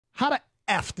How the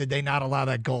F did they not allow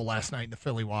that goal last night in the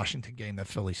Philly-Washington game that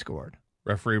Philly scored?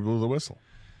 Referee blew the whistle.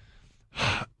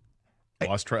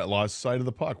 Lost sight of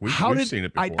the puck. We've seen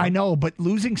it before. I know, but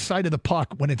losing sight of the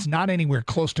puck when it's not anywhere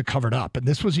close to covered up, and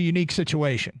this was a unique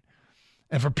situation.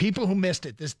 And for people who missed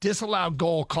it, this disallowed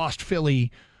goal cost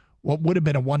Philly what would have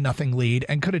been a 1-0 lead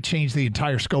and could have changed the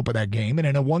entire scope of that game. And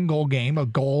in a one-goal game, a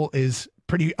goal is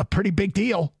a pretty big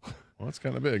deal. Well, it's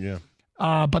kind of big, yeah.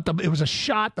 But it was a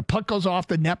shot. The puck goes off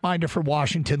the netminder for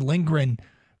Washington, Lindgren,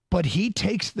 but he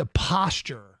takes the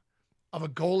posture of a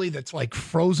goalie that's like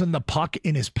frozen the puck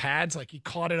in his pads, like he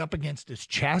caught it up against his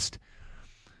chest.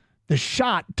 The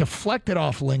shot deflected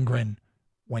off Lindgren,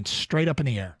 went straight up in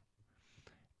the air.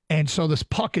 And so this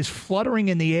puck is fluttering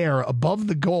in the air above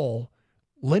the goal.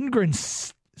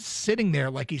 Lindgren's sitting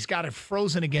there like he's got it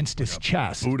frozen against his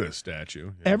chest. Buddha statue.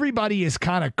 Yeah. Everybody is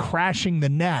kind of crashing the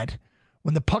net.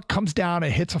 When the puck comes down,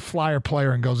 it hits a Flyer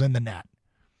player and goes in the net.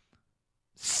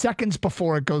 Seconds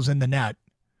before it goes in the net,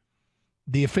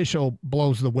 the official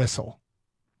blows the whistle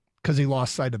because he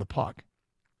lost sight of the puck.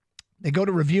 They go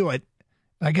to review it,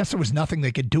 and I guess there was nothing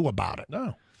they could do about it.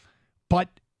 No. But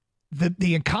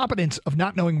the incompetence of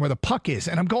not knowing where the puck is,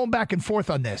 and I'm going back and forth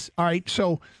on this. All right,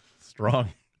 so strong.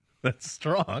 That's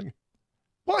strong.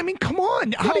 Well, I mean, come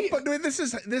on. But this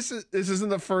isn't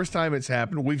the first time it's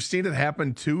happened. We've seen it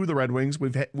happen to the Red Wings.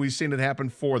 We've seen it happen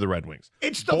for the Red Wings.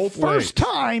 It's the first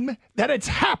time that it's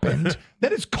happened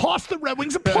that it's cost the Red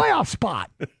Wings a playoff spot.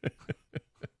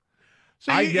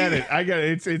 So I get it.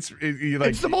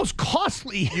 It's the most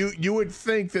costly. You would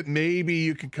think that maybe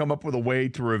you could come up with a way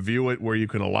to review it where you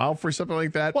can allow for something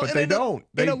like that, but they don't.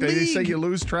 They say you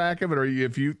lose track of it, or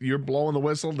if you're blowing the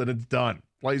whistle, then it's done.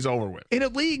 Play's over with. In a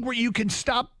league where you can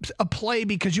stop a play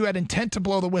because you had intent to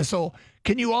blow the whistle,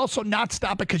 can you also not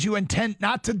stop it because you intend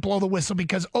not to blow the whistle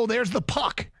because, there's the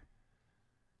puck?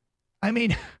 I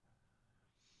mean,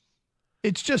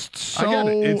 it's just so... I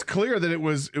get it. It's clear that it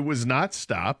was not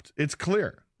stopped. It's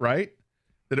clear, right?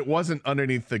 That it wasn't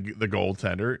underneath the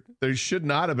goaltender. There should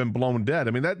not have been blown dead.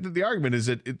 I mean, the argument is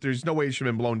that there's no way it should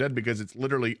have been blown dead because it's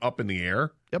literally up in the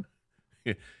air. Yep.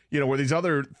 Where these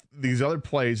other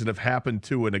plays that have happened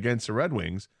to and against the Red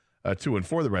Wings, to and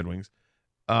for the Red Wings,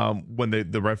 when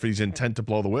the referees intend to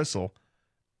blow the whistle,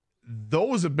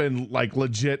 those have been like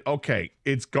legit. Okay,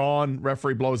 it's gone.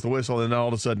 Referee blows the whistle, and then all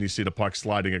of a sudden you see the puck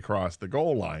sliding across the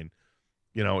goal line.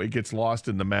 It gets lost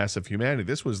in the mass of humanity.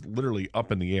 This was literally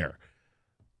up in the air.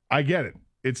 I get it.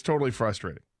 It's totally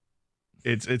frustrating.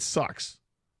 It sucks,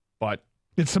 but.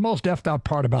 It's the most effed out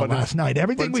part about last night.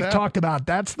 Everything we've talked about,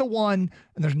 that's the one,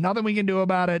 and there's nothing we can do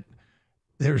about it.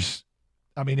 It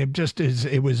just is.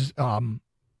 It was a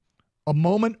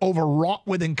moment overwrought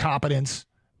with incompetence,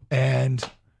 and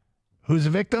who's the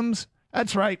victims?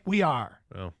 That's right, we are.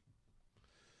 Well,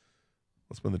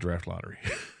 let's win the draft lottery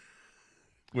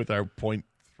with our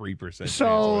 0.3%.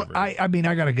 So, I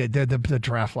got to get the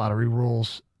draft lottery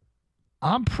rules.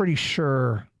 I'm pretty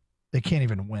sure they can't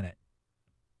even win it.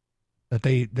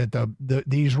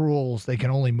 These rules, they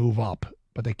can only move up,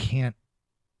 but they can't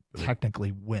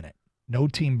technically win it. No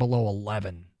team below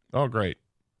 11. Oh, great.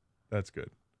 That's good.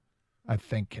 I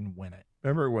think can win it.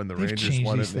 Remember when the Rangers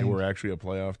won it, they were actually a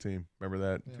playoff team? Remember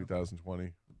that? Yeah.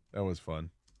 2020? That was fun.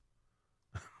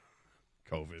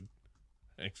 COVID.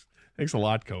 Thanks a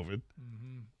lot, COVID.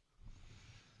 Mm-hmm.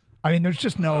 I mean, there's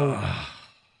just no...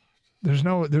 This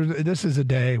is a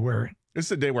day where... This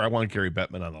is a day where I want Gary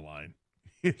Bettman on the line.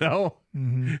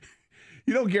 Mm-hmm.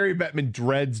 Gary Bettman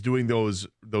dreads doing those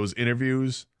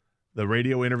interviews, the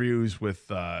radio interviews with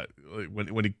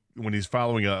when he's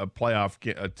following a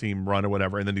playoff team run or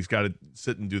whatever, and then he's got to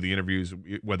sit and do the interviews,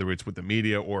 whether it's with the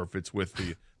media or if it's with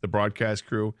the broadcast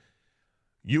crew.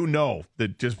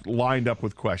 That just lined up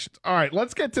with questions. All right,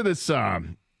 let's get to this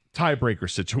tiebreaker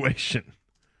situation.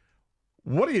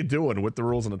 What are you doing with the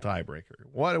rules in a tiebreaker?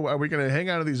 What are we going to hang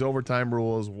on to these overtime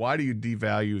rules? Why do you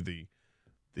devalue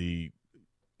the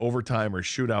overtime or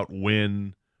shootout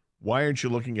win? Why aren't you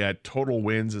looking at total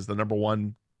wins as the number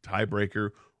one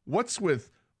tiebreaker? What's with,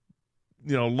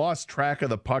 lost track of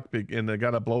the puck and they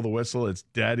got to blow the whistle? It's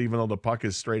dead even though the puck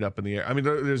is straight up in the air. I mean,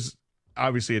 there's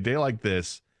obviously a day like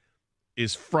this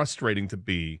is frustrating to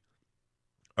be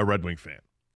a Red Wing fan.